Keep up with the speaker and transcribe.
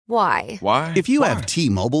Why? Why? If you have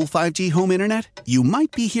T-Mobile 5G home internet, you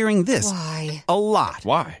might be hearing this Why? a lot.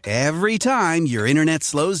 Why? Every time your internet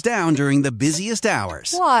slows down during the busiest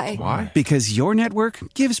hours. Why? Why? Because your network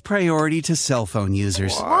gives priority to cell phone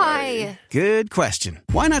users. Why? Good question.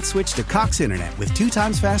 Why not switch to Cox Internet with 2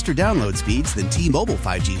 times faster download speeds than T-Mobile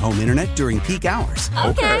 5G home internet during peak hours?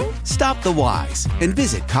 Okay. Stop the whys and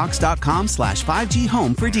visit cox.com/5G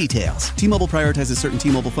home for details. T-Mobile prioritizes certain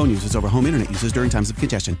T-Mobile phone users over home internet users during times of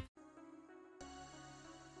congestion.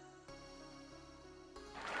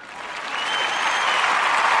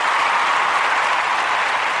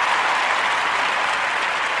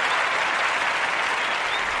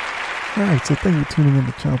 All right, so thank you for tuning in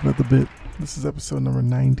to Chomping at the Bit. This is episode number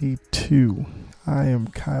 92. I am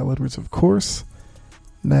Kyle Edwards, of course.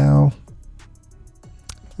 Now,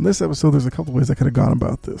 in this episode, there's a couple ways I could have gone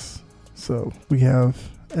about this. So we have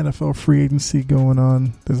NFL free agency going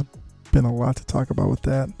on. There's been a lot to talk about with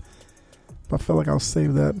that. But I felt like I'll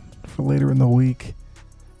save that for later in the week.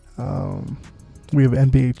 We have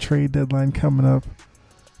NBA trade deadline coming up.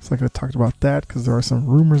 So I could have talked about that because there are some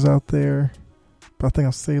rumors out there. But I think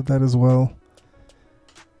I'll save that as well.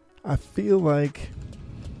 I feel like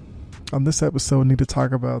on this episode, I need to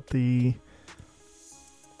talk about the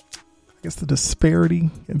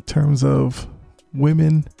disparity in terms of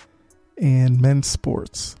women and men's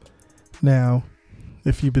sports. Now,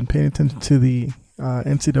 if you've been paying attention to the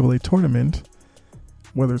NCAA tournament,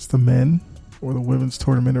 whether it's the men or the women's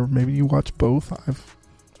tournament, or maybe you watch both. I've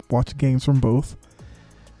watched games from both.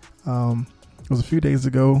 It was a few days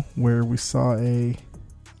ago where we saw a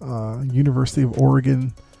University of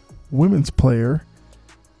Oregon women's player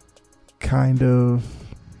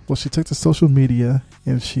she took to social media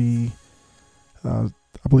and she, I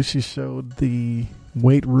believe she showed the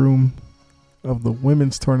weight room of the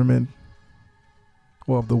women's tournament,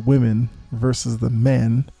 of the women versus the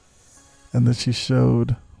men. And then she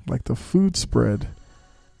showed like the food spread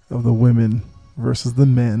of the women versus the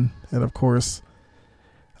men. And of course,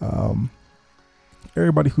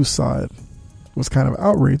 everybody who saw it was kind of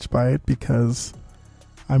outraged by it because,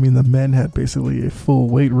 the men had basically a full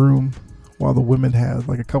weight room while the women had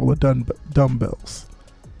like a couple of dumbbells.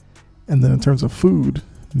 And then in terms of food,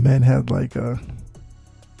 men had like an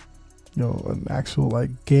actual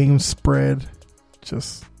like game spread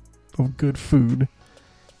just of good food.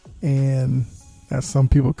 And as some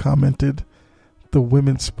people commented, the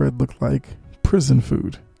women's spread looked like prison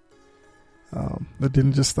food. It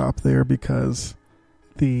didn't just stop there because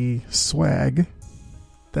the swag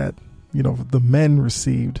that, the men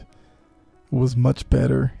received was much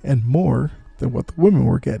better and more than what the women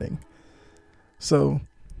were getting. So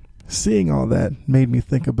seeing all that made me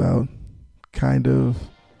think about kind of,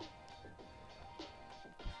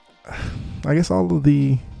 all of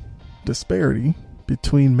the disparity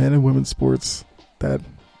between men and women's sports that's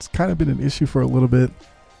kind of been an issue for a little bit.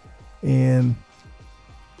 And,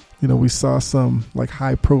 we saw some like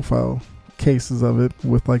high profile cases of it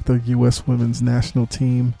with like the U.S. women's national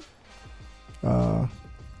team,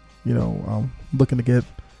 looking to get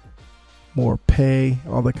more pay,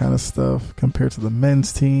 all that kind of stuff compared to the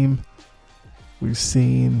men's team. We've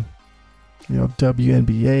seen,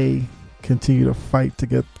 WNBA continue to fight to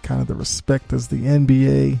get kind of the respect as the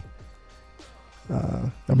NBA.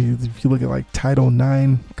 If you look at like Title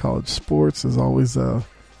IX college sports, there's always a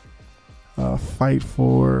fight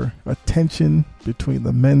for attention between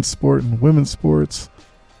the men's sport and women's sports.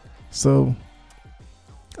 So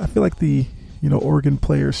I feel like the Oregon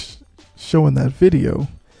players showing that video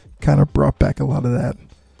kind of brought back a lot of that,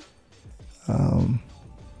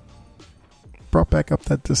 brought back up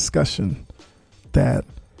that discussion that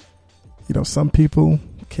some people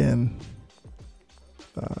can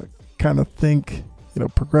kind of think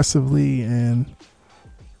progressively and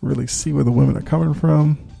really see where the women are coming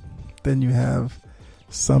from. Then you have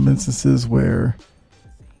some instances where,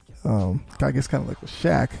 I guess kind of like with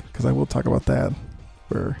Shaq, because I will talk about that,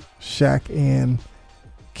 where Shaq and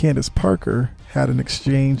Candace Parker had an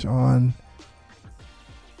exchange on,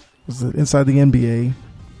 was it Inside the NBA?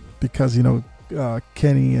 Because,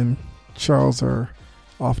 Kenny and Charles are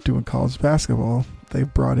off doing college basketball. They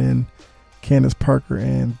brought in Candace Parker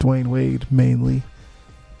and Dwayne Wade mainly.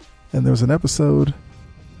 And there was an episode,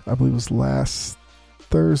 I believe it was last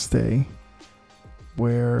Thursday,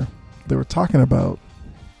 where they were talking about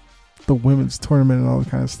the women's tournament and all that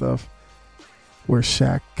kind of stuff, where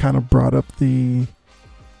Shaq kind of brought up the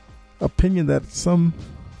opinion that some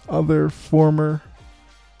other former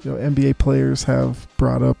NBA players have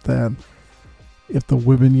brought up, that if the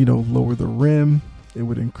women lower the rim, it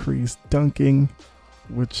would increase dunking,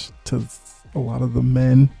 which to a lot of the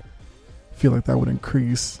men feel like that would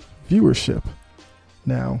increase viewership.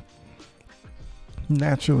 Now,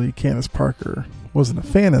 naturally, Candace Parker wasn't a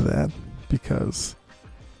fan of that because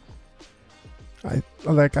I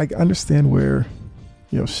understand where,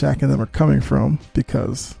 Shaq and them are coming from,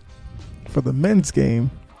 because for the men's game,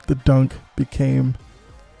 the dunk became,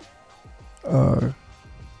 I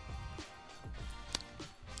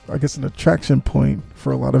guess, an attraction point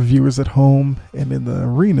for a lot of viewers at home and in the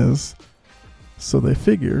arenas. So they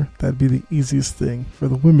figure that'd be the easiest thing for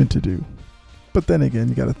the women to do. But then again,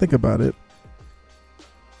 you got to think about it.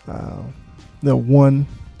 One,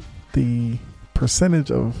 the percentage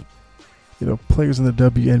of players in the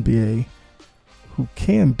WNBA who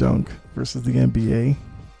can dunk versus the NBA,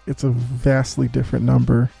 it's a vastly different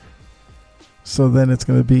number. So then it's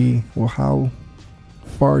going to be, well, how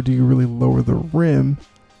far do you really lower the rim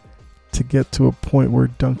to get to a point where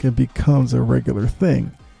dunking becomes a regular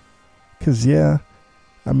thing? Because, it's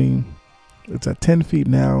at 10 feet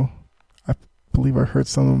now. I believe I heard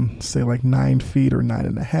someone say like 9 feet or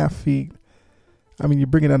 9.5 feet. You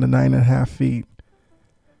bring it down to 9.5 feet,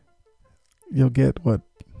 you'll get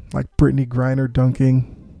like Brittany Griner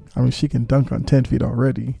dunking. She can dunk on 10 feet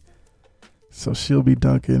already. So she'll be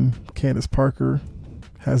dunking. Candace Parker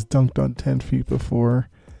has dunked on 10 feet before.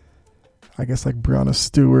 I guess like Breonna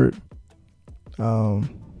Stewart. So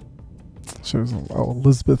there's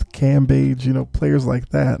Elizabeth Cambage, players like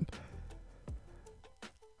that.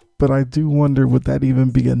 But I do wonder, would that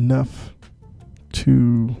even be enough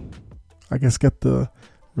to, I guess, get the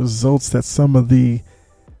results that some of the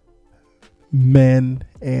men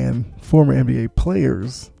and former NBA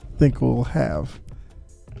players think we'll have?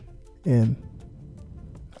 And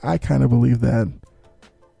I kind of believe that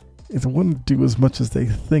it wouldn't do as much as they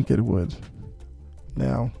think it would.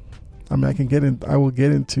 Now, I will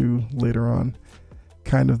get into later on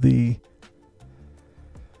kind of the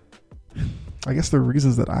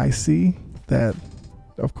reasons that I see that,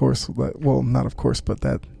 of course, well, not of course, but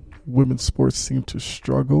that women's sports seem to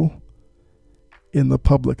struggle in the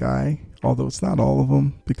public eye, although it's not all of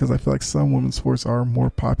them, because I feel like some women's sports are more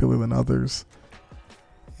popular than others.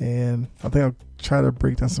 And I think I'll try to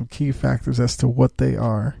break down some key factors as to what they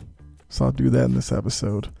are. So I'll do that in this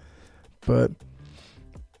episode. But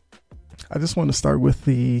I just want to start with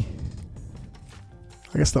the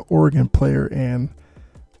Oregon player and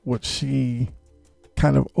what she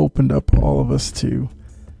kind of opened up all of us to.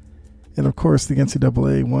 And of course, the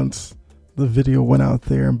NCAA, once the video went out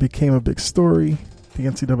there and became a big story, the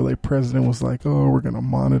NCAA president was like, oh, we're going to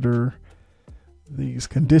monitor these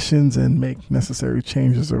conditions and make necessary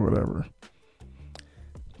changes or whatever.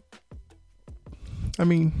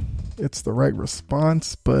 It's the right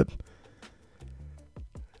response, but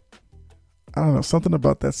I don't know, something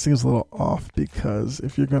about that seems a little off, because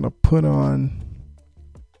if you're going to put on,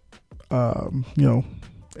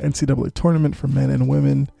 NCAA tournament for men and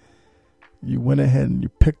women, you went ahead and you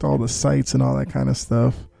picked all the sites and all that kind of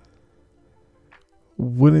stuff.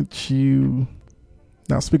 Wouldn't you,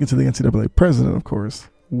 now speaking to the NCAA president, of course,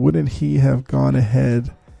 wouldn't he have gone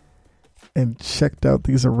ahead and checked out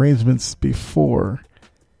these arrangements before?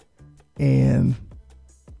 And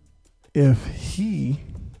if he,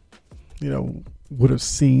 would have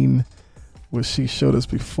seen what she showed us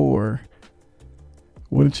before,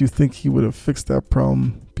 wouldn't you think he would have fixed that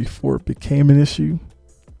problem before it became an issue?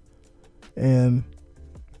 And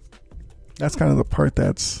that's kind of the part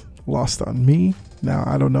that's lost on me. Now,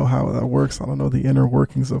 I don't know how that works. I don't know the inner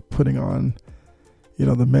workings of putting on,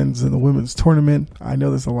 the men's and the women's tournament. I know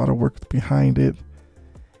there's a lot of work behind it.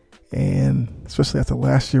 And especially after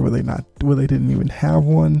last year where they didn't even have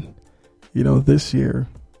one, this year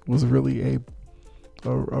was really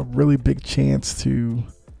a really big chance to,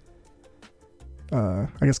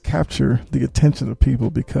 capture the attention of people,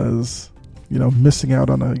 because, missing out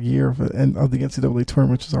on a year of the NCAA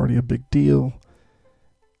tournament, which is already a big deal.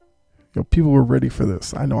 People were ready for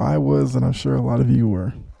this. I know I was, and I'm sure a lot of you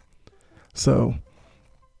were. So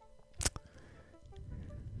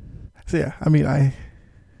yeah, I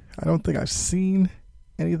don't think I've seen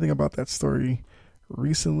anything about that story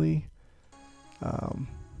recently. I'm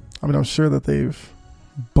sure that they've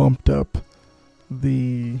bumped up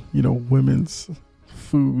the, women's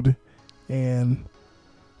food and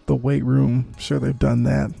the weight room. I'm sure they've done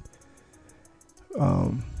that,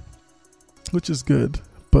 which is good.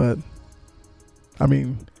 But,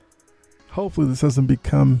 hopefully this doesn't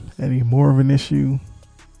become any more of an issue.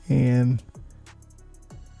 And,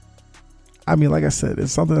 like I said,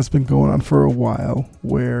 it's something that's been going on for a while,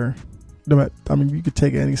 where, you could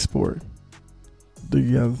take any sport.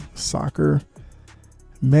 You have soccer,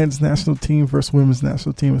 men's national team versus women's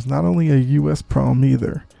national team. It's not only a U.S. problem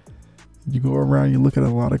either. You go around, you look at a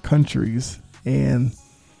lot of countries, and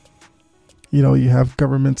you have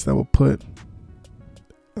governments that will put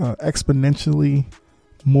exponentially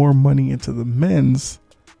more money into the men's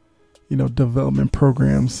development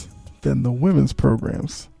programs than the women's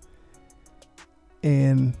programs.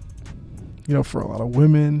 And for a lot of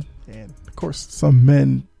women, and of course some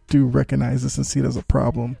men, do recognize this and see it as a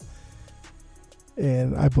problem.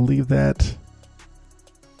 And I believe that,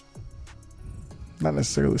 not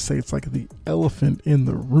necessarily say it's like the elephant in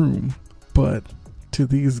the room, but to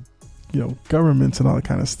these governments and all that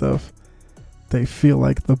kind of stuff, they feel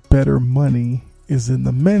like the better money is in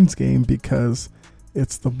the men's game because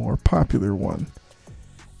it's the more popular one.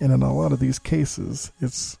 And in a lot of these cases,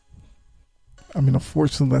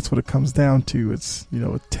 unfortunately, that's what it comes down to. It's,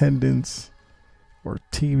 attendance or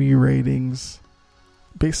TV ratings,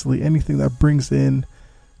 basically anything that brings in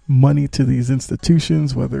money to these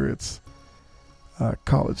institutions, whether it's a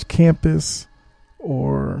college campus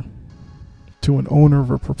or to an owner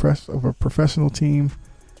of a professional team.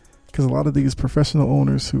 Because a lot of these professional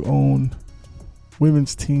owners who own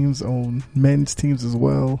women's teams own men's teams as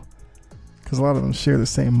well, because a lot of them share the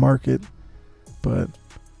same market. But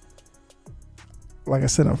like I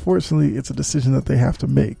said, unfortunately, it's a decision that they have to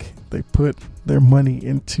make. They put their money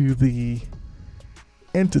into the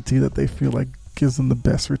entity that they feel like gives them the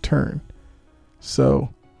best return.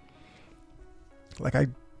 So, I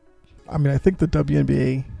think the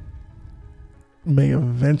WNBA may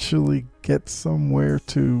eventually get somewhere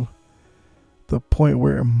to the point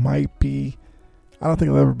where it might be, I don't think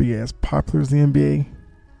it'll ever be as popular as the NBA,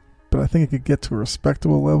 but I think it could get to a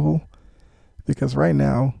respectable level, because right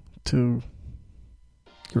now, to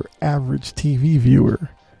your average TV viewer,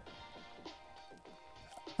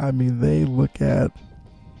 they look at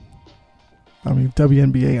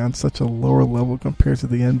WNBA on such a lower level compared to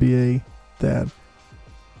the NBA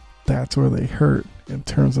that's where they hurt in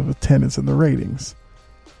terms of attendance and the ratings.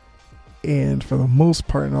 And for the most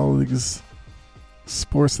part, in all of these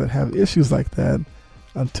sports that have issues like that,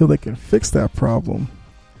 until they can fix that problem,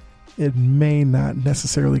 it may not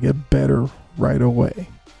necessarily get better right away.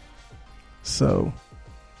 So,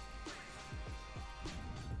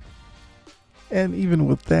 and even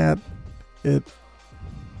with that, in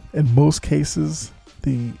most cases,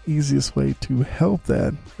 the easiest way to help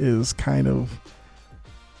that is kind of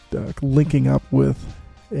linking up with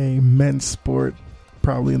a men's sport,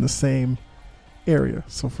 probably in the same area.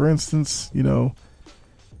 So, for instance,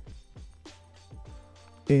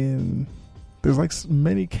 there's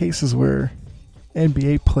many cases where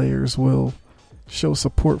NBA players will show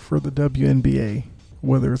support for the WNBA,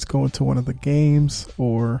 whether it's going to one of the games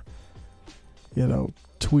or,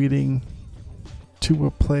 tweeting to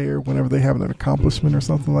a player whenever they have an accomplishment or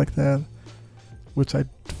something like that, which I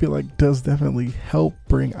feel like does definitely help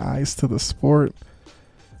bring eyes to the sport.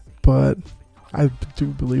 But I do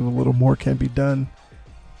believe a little more can be done.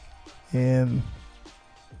 And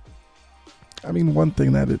one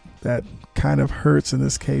thing that kind of hurts in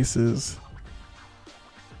this case is,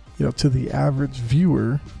 to the average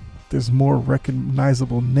viewer, there's more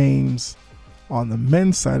recognizable names on the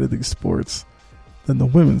men's side of these sports than the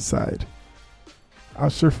women's side.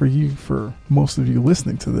 I'm sure for most of you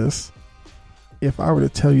listening to this, if I were to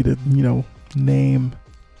tell you to, name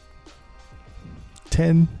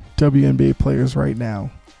 10 WNBA players right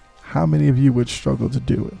now, how many of you would struggle to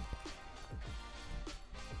do it?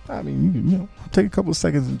 Take a couple of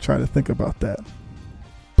seconds and try to think about that.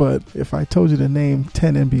 But if I told you to name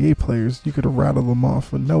 10 NBA players, you could have rattled them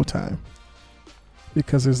off in no time,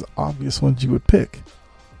 because there's obvious ones you would pick.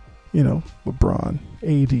 LeBron,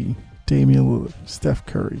 AD, Damian Lillard, Steph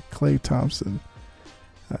Curry, Klay Thompson.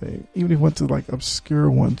 Even if you went to obscure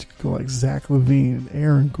ones, you could go like Zach LaVine,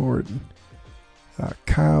 Aaron Gordon,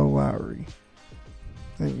 Kyle Lowry,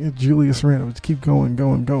 Julius Randle. Just keep going.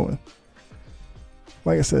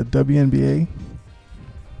 Like I said, WNBA,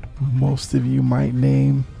 most of you might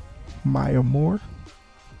name Maya Moore,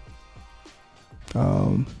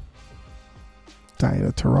 Diana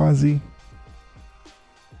Taurasi.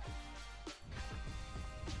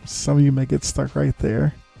 Some of you may get stuck right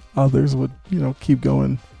there. Others would, keep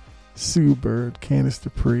going. Sue Bird, Candice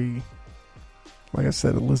Dupree, like I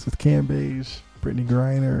said, Elizabeth Cambage, Brittany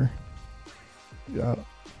Griner,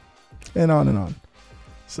 and on and on.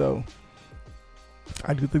 So,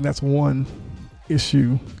 I do think that's one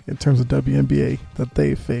issue in terms of WNBA that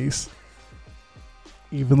they face.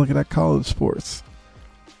 Even looking at college sports.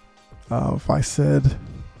 If I said,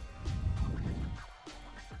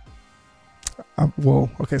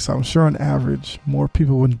 so I'm sure on average, more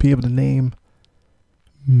people wouldn't be able to name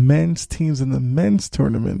men's teams in the men's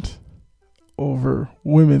tournament over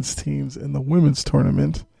women's teams in the women's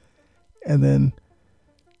tournament. And then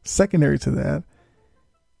secondary to that,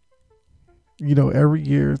 every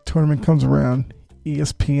year tournament comes around,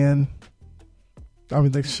 ESPN,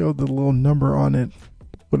 they showed the little number on it,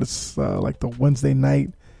 but it's like the Wednesday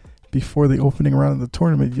night before the opening round of the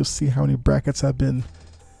tournament. You'll see how many brackets have been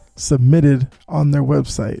submitted on their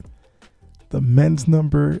website. The men's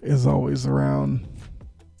number is always around,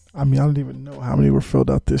 I don't even know how many were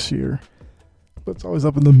filled out this year, but it's always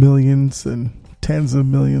up in the millions and tens of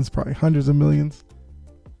millions, probably hundreds of millions.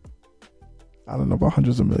 I don't know about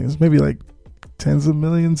hundreds of millions, maybe like tens of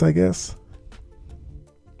millions, I guess.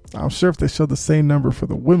 I'm sure if they showed the same number for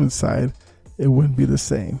the women's side, it wouldn't be the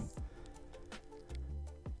same.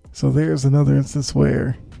 So there's another instance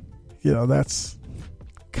where, that's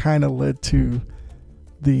kind of led to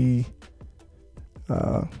the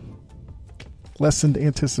lessened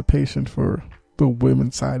anticipation for the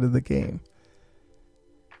women's side of the game.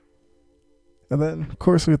 And then, of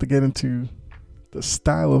course, we have to get into the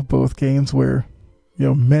style of both games where,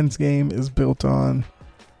 men's game is built on,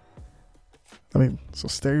 so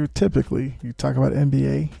stereotypically, you talk about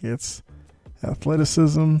NBA, it's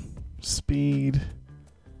athleticism, speed,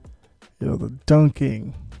 the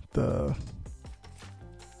dunking, the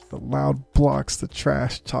loud blocks, the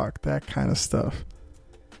trash talk, that kind of stuff.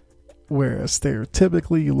 Whereas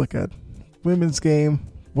stereotypically, you look at women's game,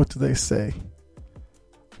 what do they say?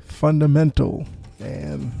 Fundamental,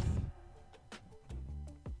 and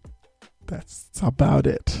that's about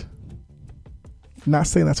it. Not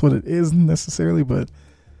saying that's what it is necessarily, but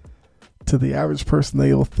to the average person,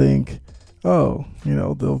 they'll think,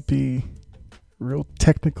 they'll be real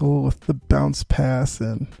technical with the bounce pass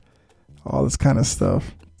and all this kind of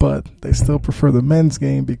stuff, but they still prefer the men's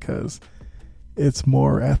game because it's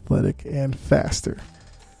more athletic and faster.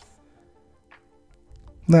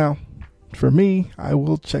 Now, for me, I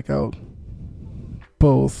will check out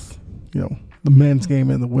both, the men's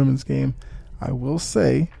game and the women's game. I will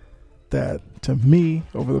say that to me,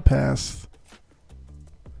 over the past,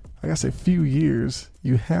 few years,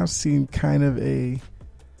 you have seen kind of a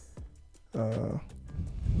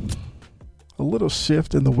little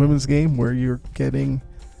shift in the women's game where you're getting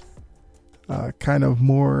kind of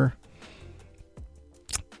more.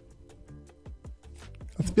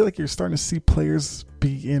 I feel like you're starting to see players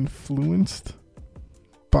be influenced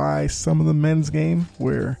by some of the men's game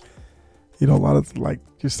where, a lot of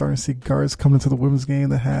you're starting to see guards come into the women's game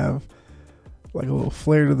that have like a little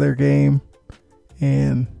flair to their game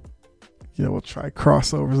and, we'll try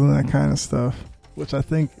crossovers and that kind of stuff, which I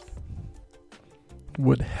think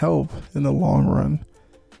would help in the long run.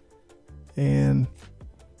 And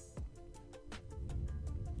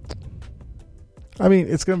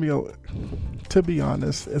it's going to be, to be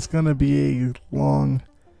honest, it's going to be a long,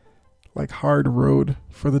 hard road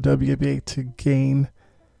for the WNBA to gain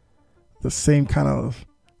the same kind of,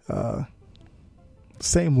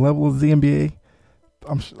 same level as the NBA.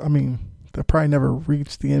 They'll probably never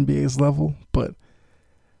reach the NBA's level, but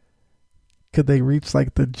could they reach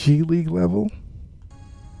the G League level?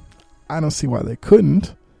 I don't see why they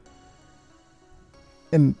couldn't.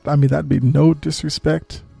 And that'd be no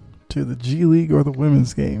disrespect to the G League or the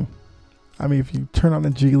women's game. If you turn on a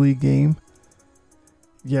G League game,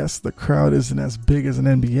 yes, the crowd isn't as big as an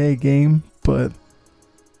NBA game, but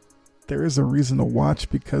there is a reason to watch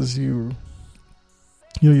because you're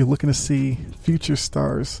looking to see future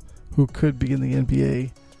stars who could be in the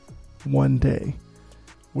NBA one day.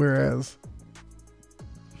 Whereas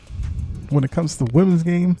when it comes to the women's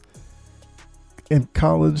game in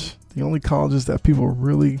college, the only colleges that people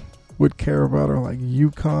really would care about are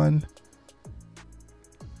UConn.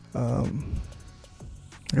 I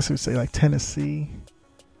guess we'd say Tennessee,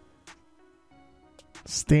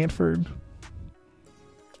 Stanford,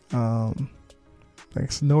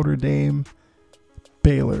 Notre Dame,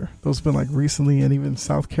 Baylor. Those have been recently, and even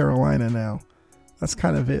South Carolina now. That's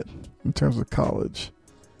kind of it in terms of college.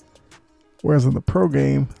 Whereas in the pro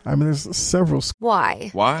game, there's several.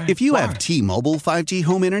 Why? If you have T-Mobile 5G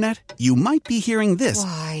home internet, you might be hearing this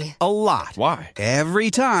a lot. Why? Every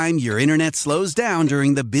time your internet slows down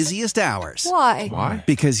during the busiest hours. Why?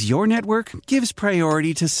 Because your network gives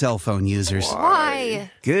priority to cell phone users.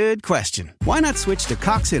 Why? Good question. Why not switch to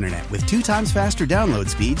Cox Internet with 2 times faster download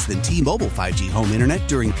speeds than T-Mobile 5G home internet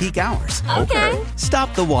during peak hours? Okay.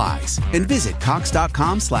 Stop the whys and visit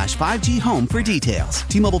cox.com/5G home for details.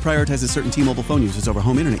 T-Mobile prioritizes certain T-Mobile phone users over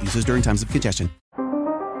home internet users during times of congestion.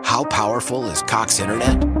 How powerful is Cox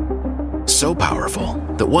Internet? So powerful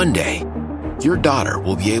that one day, your daughter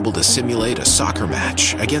will be able to simulate a soccer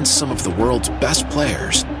match against some of the world's best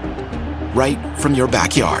players right from your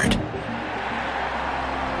backyard.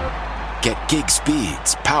 Get gig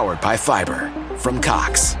speeds powered by fiber from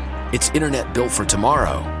Cox. It's internet built for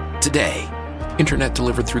tomorrow, today. Internet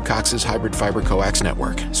delivered through Cox's hybrid fiber coax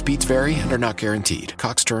network. Speeds vary and are not guaranteed.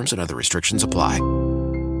 Cox terms and other restrictions apply.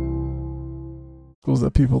 Schools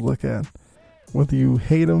that people look at, whether you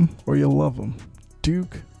hate them or you love them.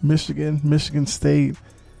 Duke, Michigan, Michigan State,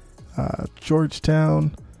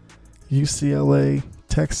 Georgetown, UCLA,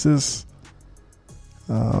 Texas,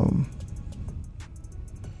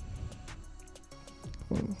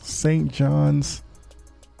 St. John's,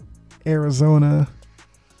 Arizona,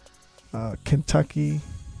 Kentucky,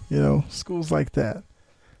 schools like that.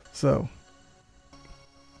 So,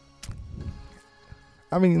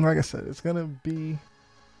 I mean, like I said, it's gonna be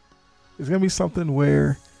something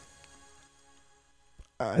where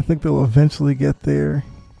I think they'll eventually get there.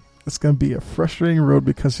 It's gonna be a frustrating road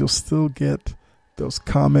because you'll still get those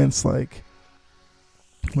comments like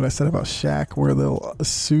what I said about Shaq, where they'll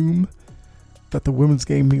assume that the women's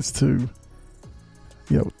game needs to,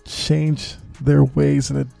 change their ways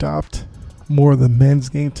and adopt more of the men's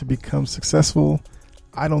game to become successful.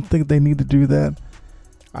 I don't think they need to do that.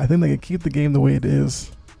 I think they can keep the game the way it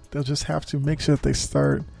is. They'll just have to make sure that they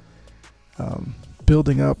start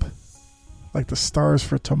building up like the stars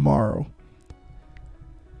for tomorrow.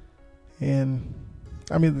 And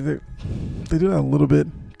I mean, they do that a little bit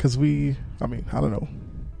because I don't know.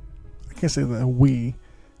 I can't say that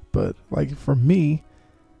but like for me,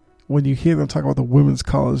 when you hear them talk about the women's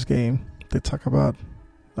college game, they talk about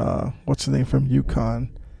what's her name from UConn.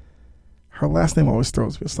 Her last name always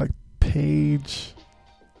throws me. It's like Paige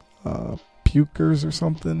Pukers or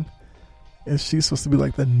something, and she's supposed to be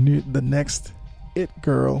like the next it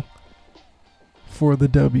girl for the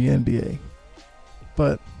WNBA.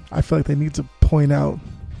 But I feel like they need to point out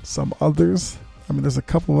some others. I mean, there's a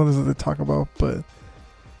couple of others that they talk about, but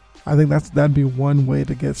I think that'd be one way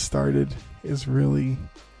to get started, is really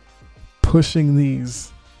pushing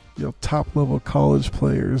these top level college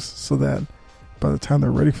players so that by the time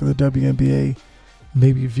they're ready for the WNBA,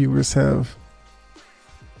 maybe viewers have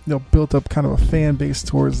built up kind of a fan base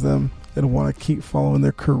towards them and want to keep following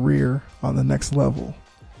their career on the next level.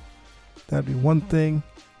 That'd be one thing.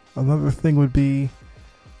 Another thing would be,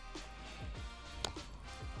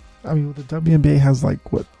 I mean, the WNBA has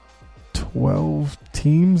 12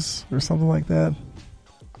 teams or something like that.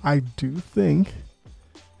 I do think,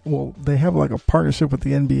 they have a partnership with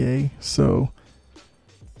the NBA, so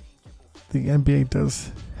the NBA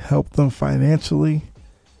does help them financially.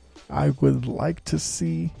 I would like to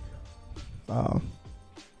see,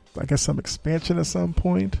 some expansion at some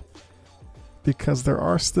point, because there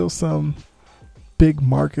are still some big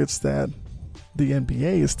markets that the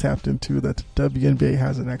NBA is tapped into that the WNBA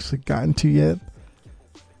hasn't actually gotten to yet.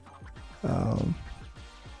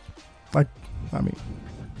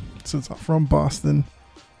 Since I'm from Boston,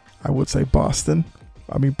 I would say Boston.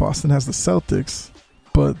 I mean, Boston has the Celtics,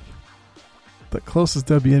 but the closest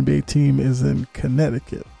WNBA team is in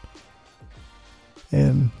Connecticut.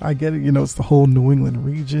 And I get it, it's the whole New England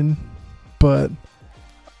region, but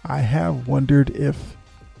I have wondered if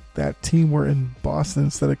that team were in Boston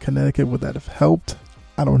instead of Connecticut, would that have helped?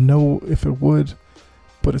 I don't know if it would,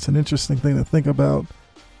 but it's an interesting thing to think about.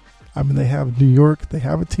 I mean, they have New York. They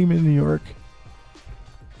have a team in New York.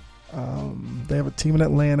 They have a team in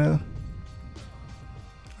Atlanta.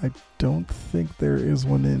 I don't think there is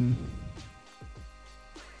one in...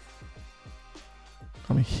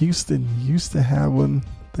 Houston used to have one.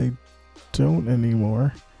 They don't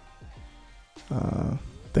anymore.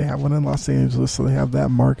 They have one in Los Angeles, so they have that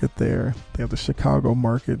market there. They have the Chicago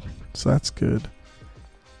market, so that's good.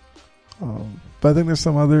 But I think there's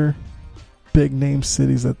some other big name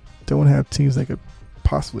cities that don't have teams they could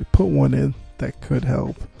possibly put one in that could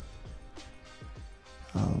help.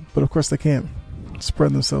 But of course they can't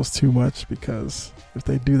spread themselves too much, because if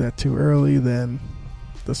they do that too early, then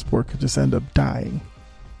the sport could just end up dying.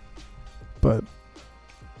 But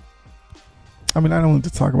I don't want to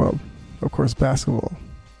talk about, of course, basketball.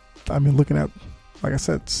 Looking at, like I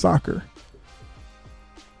said, soccer.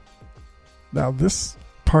 Now, this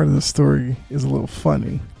part of the story is a little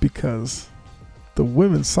funny because the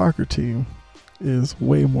women's soccer team is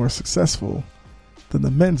way more successful than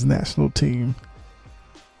the men's national team.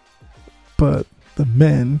 But the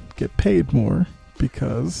men get paid more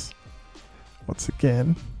because, once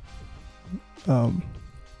again,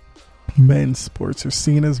 men's sports are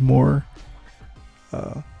seen as more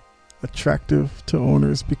attractive to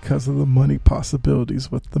owners because of the money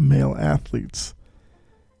possibilities with the male athletes.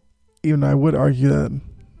 Even I would argue that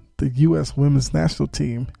the U.S. women's national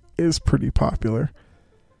team is pretty popular,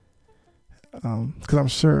 because I'm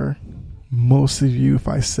sure most of you, if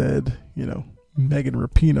I said, Megan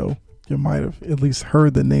Rapinoe, you might have at least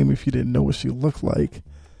heard the name if you didn't know what she looked like.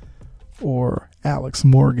 Or Alex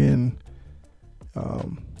Morgan,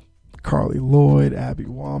 Carly Lloyd, Abby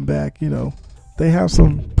Wambach, they have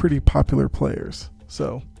some pretty popular players.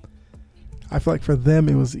 So I feel like for them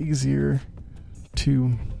it was easier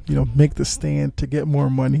to, make the stand to get more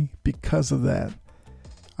money because of that.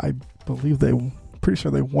 I believe pretty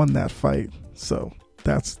sure they won that fight. So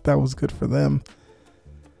that was good for them.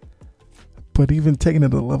 But even taking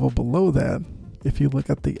it a level below that, if you look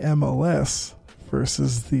at the MLS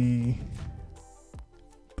versus the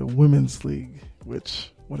women's league,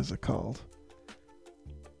 which, what is it called?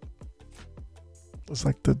 It's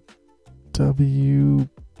like the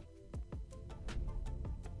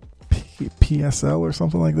PSL or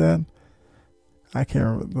something like that. I can't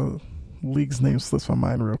remember. The league's name slips my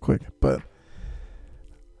mind real quick. But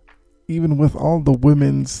even with all the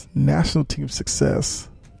women's national team success,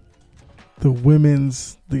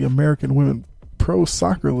 the American Women Pro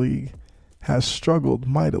Soccer League has struggled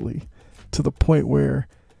mightily to the point where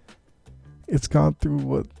it's gone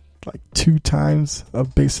through 2 times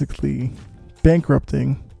of basically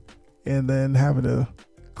bankrupting and then having to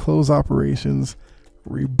close operations,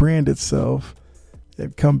 rebrand itself,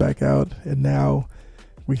 and come back out. And now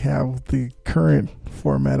we have the current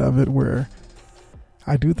format of it, where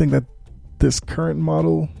I do think that this current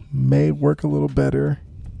model may work a little better,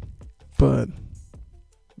 but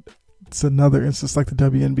it's another instance like the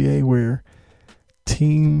WNBA where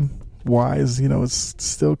team-wise, it's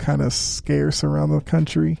still kind of scarce around the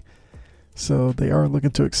country. So they are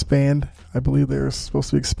looking to expand. I believe they're supposed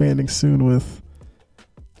to be expanding soon with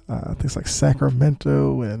things like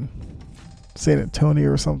Sacramento and San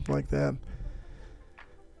Antonio or something like that,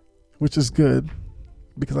 which is good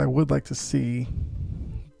because I would like to see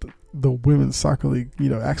the women's soccer league,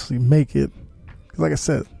 actually make it. Because like I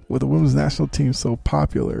said, with the women's national team so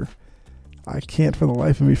popular, I can't for the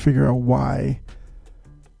life of me figure out why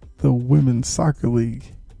the women's soccer league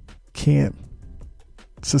can't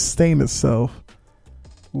sustain itself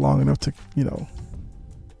long enough to,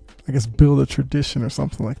 I guess build a tradition or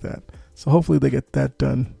something like that. So hopefully they get that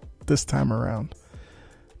done this time around.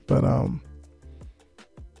 But trying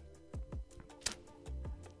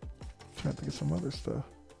to think of some other stuff.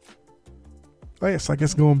 Oh yes, I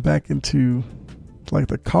guess going back into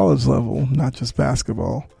the college level, not just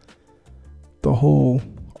basketball, the whole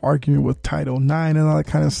argument with Title IX and all that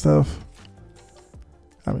kind of stuff.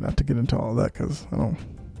 I mean, not to get into all of that because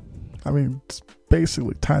it's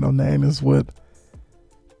basically Title IX is what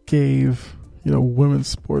gave, women's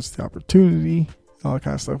sports the opportunity, all that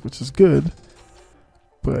kind of stuff, which is good.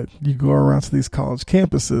 But you go around to these college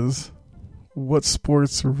campuses, what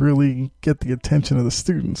sports really get the attention of the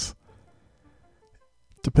students?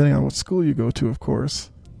 Depending on what school you go to, of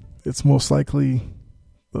course, it's most likely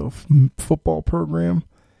the football program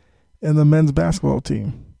and the men's basketball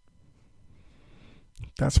team.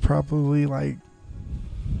 That's probably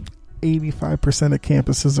 85% of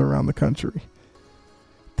campuses around the country.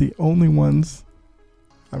 The only ones,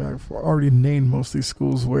 I've already named most of these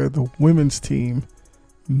schools where the women's team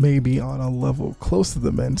may be on a level close to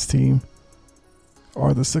the men's team,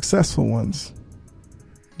 are the successful ones.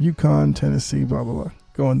 UConn, Tennessee, blah, blah, blah,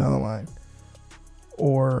 going down the line.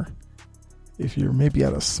 Or if you're maybe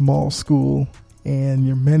at a small school and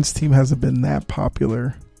your men's team hasn't been that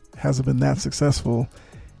popular, hasn't been that successful,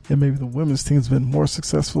 and maybe the women's team's been more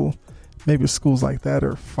successful, maybe schools like that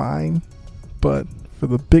are fine. But for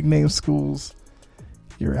the big name schools,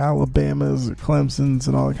 your Alabamas or Clemsons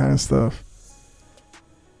and all that kind of stuff,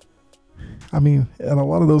 at a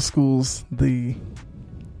lot of those schools, the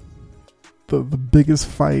biggest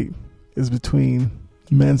fight is between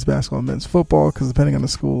men's basketball and men's football, because depending on the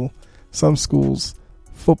school, some schools,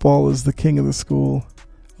 football is the king of the school.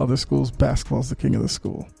 Other schools, basketball is the king of the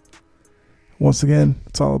school. Once again,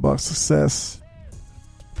 it's all about success,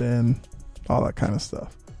 then all that kind of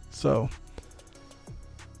stuff. So,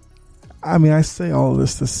 I say all of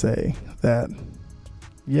this to say that,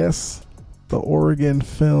 yes, the Oregon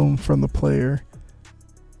film from the player,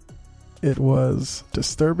 it was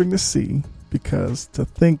disturbing to see, because to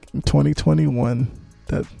think in 2021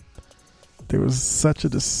 that there was such a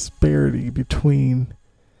disparity between,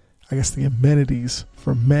 I guess, the amenities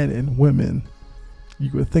for men and women,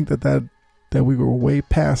 you would think that we were way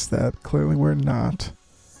past that. Clearly we're not.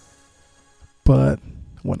 But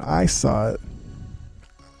when I saw it,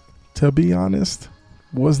 to be honest,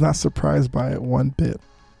 was not surprised by it one bit.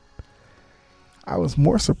 I was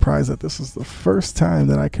more surprised that this was the first time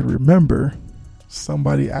that I could remember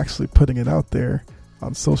somebody actually putting it out there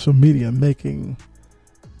on social media, making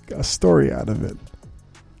a story out of it.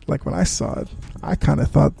 Like when I saw it, I kind of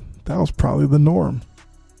thought that was probably the norm.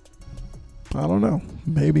 I don't know.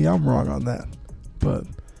 Maybe I'm wrong on that. But,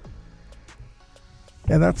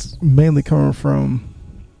 and that's mainly coming from,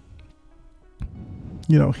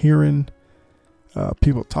 hearing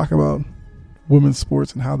people talk about women's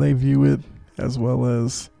sports and how they view it, as well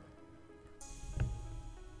as,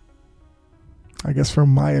 I guess, from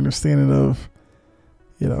my understanding of,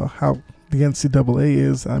 how the NCAA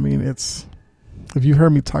is. I mean, if you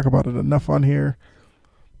heard me talk about it enough on here,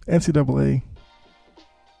 NCAA,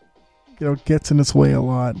 gets in its way a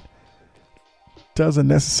lot, doesn't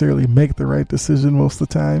necessarily make the right decision most of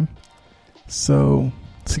the time. So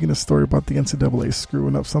seeing a story about the NCAA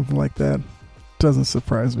screwing up something like that doesn't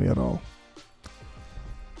surprise me at all.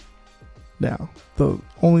 Now, the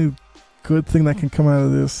only good thing that can come out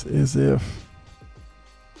of this is if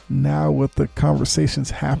now with the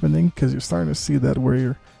conversations happening, because you're starting to see that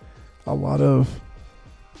where a lot of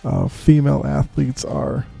female athletes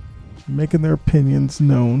are making their opinions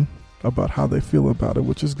known about how they feel about it,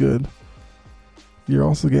 which is good. You're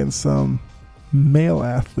also getting some male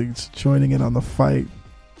athletes joining in on the fight,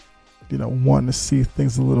 wanting to see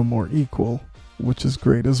things a little more equal, which is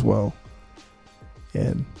great as well.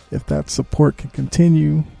 And if that support can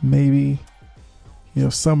continue, maybe,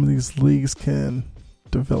 some of these leagues can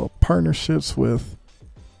develop partnerships with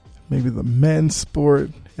maybe the men's sport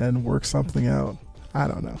and work something out. I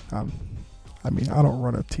don't know. I don't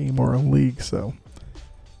run a team or a league, so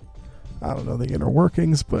I don't know the inner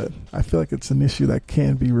workings, but I feel like it's an issue that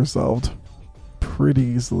can be resolved pretty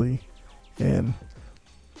easily. And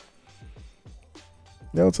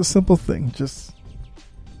it's a simple thing. Just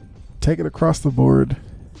take it across the board,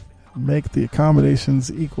 make the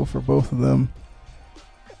accommodations equal for both of them,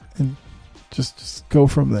 and just go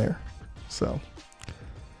from there. So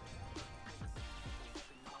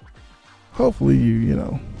hopefully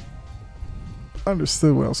you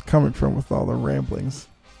understood where I was coming from with all the ramblings.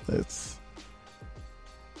 It's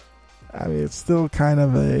still kind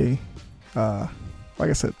of a, like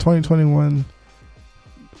I said, 2021,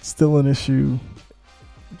 still an issue.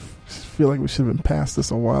 I feel like we should have been past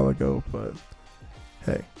this a while ago, but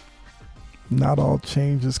hey, not all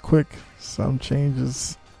change is quick. Some change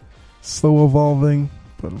is slow evolving,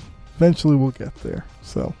 but eventually we'll get there.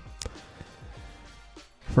 So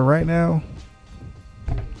for right now,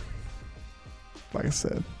 like I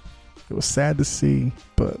said, it was sad to see,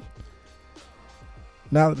 but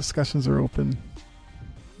now the discussions are open.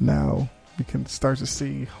 Now we can start to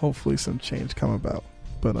see hopefully some change come about.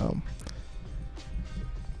 But I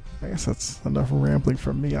guess that's enough rambling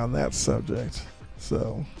from me on that subject.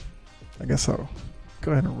 So I guess I'll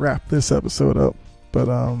go ahead and wrap this episode up. But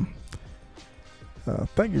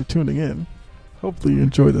thank you for tuning in. Hopefully you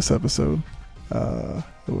enjoyed this episode. It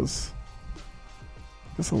was,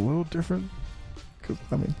 I guess, a little different. Cause,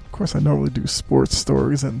 of course I normally do sports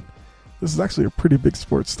stories, and this is actually a pretty big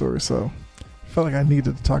sports story, so I felt like I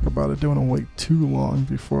needed to talk about it. Didn't want to wait too long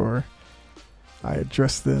before I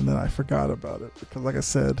addressed it, and then I forgot about it. Because like I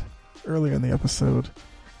said earlier in the episode,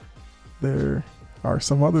 there are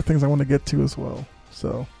some other things I want to get to as well.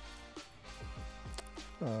 So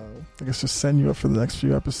I guess just send you up for the next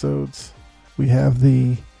few episodes. We have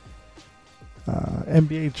the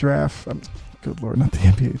NBA draft. Good Lord, not the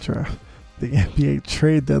NBA draft. The NBA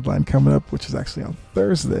trade deadline coming up, which is actually on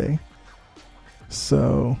Thursday.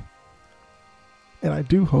 So, and I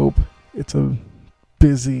do hope it's a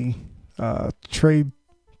busy trade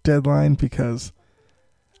deadline, because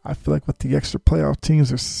I feel like with the extra playoff teams,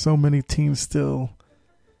 there's so many teams still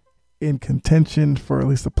in contention for at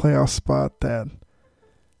least a playoff spot that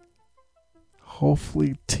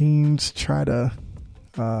hopefully teams try to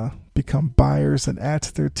become buyers and add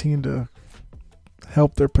to their team to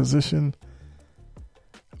help their position.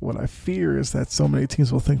 What I fear is that so many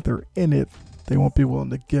teams will think they're in it, they won't be willing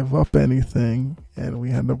to give up anything, and we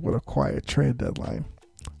end up with a quiet trade deadline,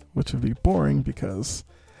 which would be boring because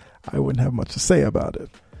I wouldn't have much to say about it.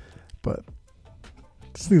 But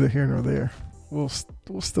it's neither here nor there. We'll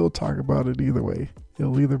still talk about it either way.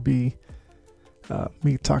 It'll either be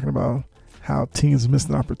me talking about how teams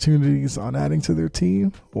missing opportunities on adding to their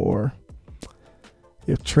team, or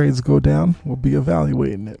if trades go down, we'll be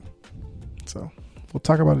evaluating it. So we'll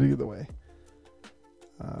talk about it either way.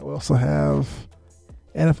 We also have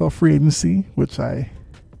NFL free agency, which I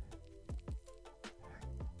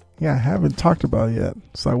haven't talked about yet,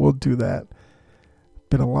 so I will do that.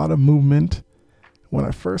 Been a lot of movement. When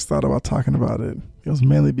I first thought about talking about it, it was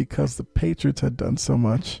mainly because the Patriots had done so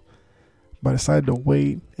much, but I decided to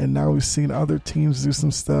wait, and now we've seen other teams do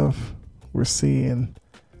some stuff. We're seeing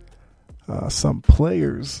some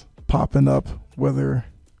players popping up, whether,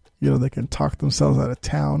 they can talk themselves out of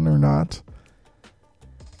town or not.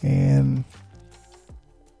 And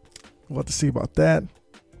we'll have to see about that.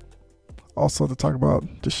 Also to talk about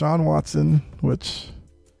Deshaun Watson, which,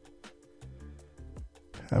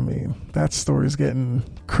 that story is getting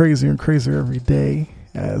crazier and crazier every day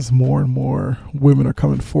as more and more women are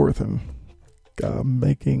coming forth and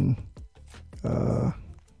making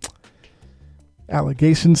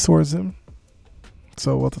allegations towards him.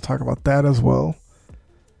 So we'll have to talk about that as well.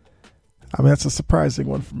 That's a surprising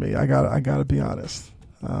one for me. I gotta be honest.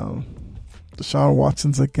 Deshaun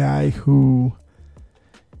Watson's a guy who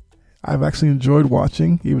I've actually enjoyed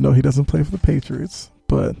watching, even though he doesn't play for the Patriots.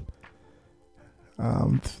 But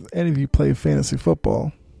if any of you play fantasy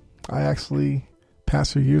football, I actually,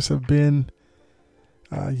 past few years, have been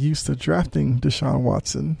used to drafting Deshaun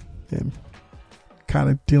Watson and kind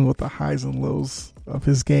of dealing with the highs and lows of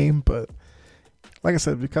his game. But like I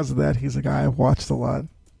said, because of that, he's a guy I've watched a lot.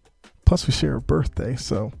 Plus, we share a birthday,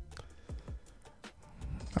 so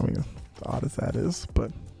odd as that is,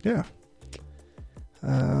 but yeah.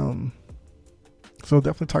 So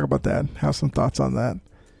definitely talk about that, have some thoughts on that.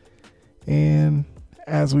 And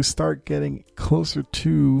as we start getting closer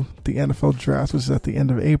to the NFL draft, which is at the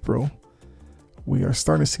end of April, we are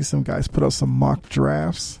starting to see some guys put out some mock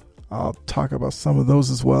drafts. I'll talk about some of those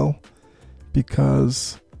as well,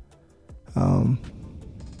 because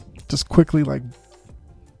just quickly,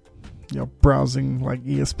 browsing like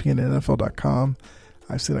ESPN and NFL.com,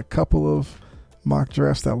 I've seen a couple of mock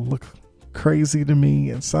drafts that look crazy to me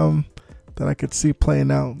and some that I could see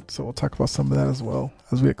playing out. So we'll talk about some of that as well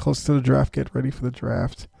as we get close to the draft, get ready for the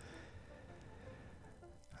draft.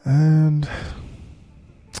 And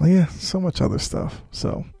so much other stuff.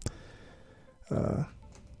 So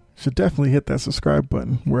should definitely hit that subscribe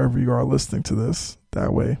button wherever you are listening to this.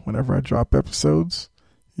 That way, whenever I drop episodes,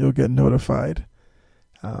 you'll get notified.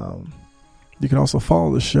 You can also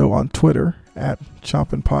follow the show on Twitter at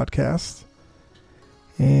Chompin' Podcast.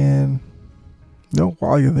 And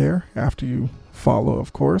while you're there, after you follow,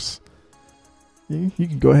 of course, you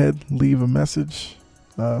can go ahead, leave a message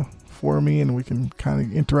for me, and we can kind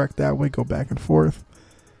of interact that way, go back and forth.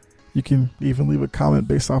 You can even leave a comment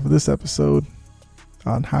based off of this episode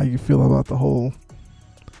on how you feel about the whole,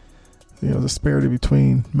 disparity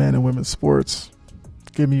between men and women's sports.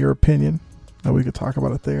 Give me your opinion, and we could talk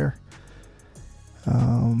about it there.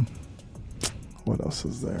 What else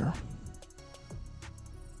is there?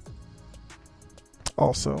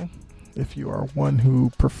 Also, if you are one who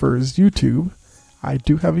prefers YouTube, I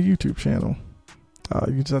do have a YouTube channel.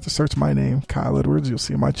 You just have to search my name, Kyle Edwards. You'll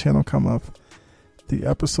see my channel come up. The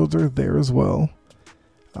episodes are there as well.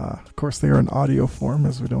 Of course, they are in audio form,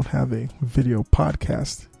 as we don't have a video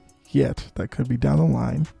podcast yet. That could be down the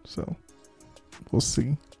line, so we'll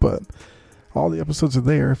see. But all the episodes are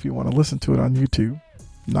there if you want to listen to it on YouTube.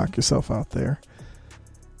 Knock yourself out there.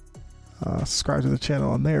 Subscribe to the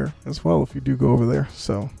channel on there as well if you do go over there.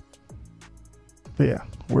 So, but yeah,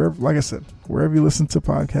 like I said, wherever you listen to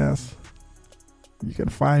podcasts, you can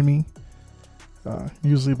find me.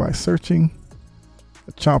 Usually by searching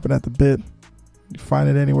Chomping at the Bit. You find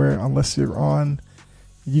it anywhere unless you're on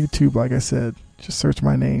YouTube. Like I said, just search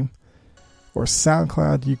my name. Or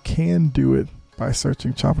SoundCloud, you can do it by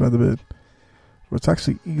searching Chomping at the Bit. But it's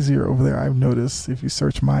actually easier over there, I've noticed, if you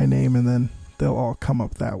search my name, and then they'll all come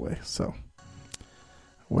up that way. So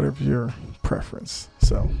whatever your preference.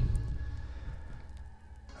 So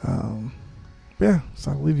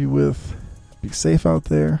so I'll leave you with, be safe out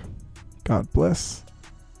there, God bless,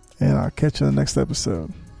 and I'll catch you in the next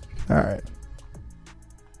episode. All right.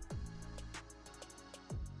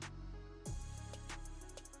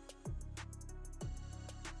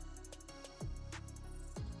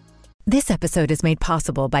 This episode is made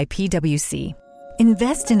possible by PwC.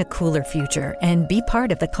 Invest in a cooler future and be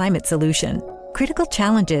part of the climate solution. Critical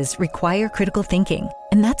challenges require critical thinking,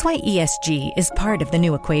 and that's why ESG is part of the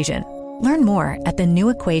new equation. Learn more at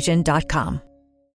thenewequation.com.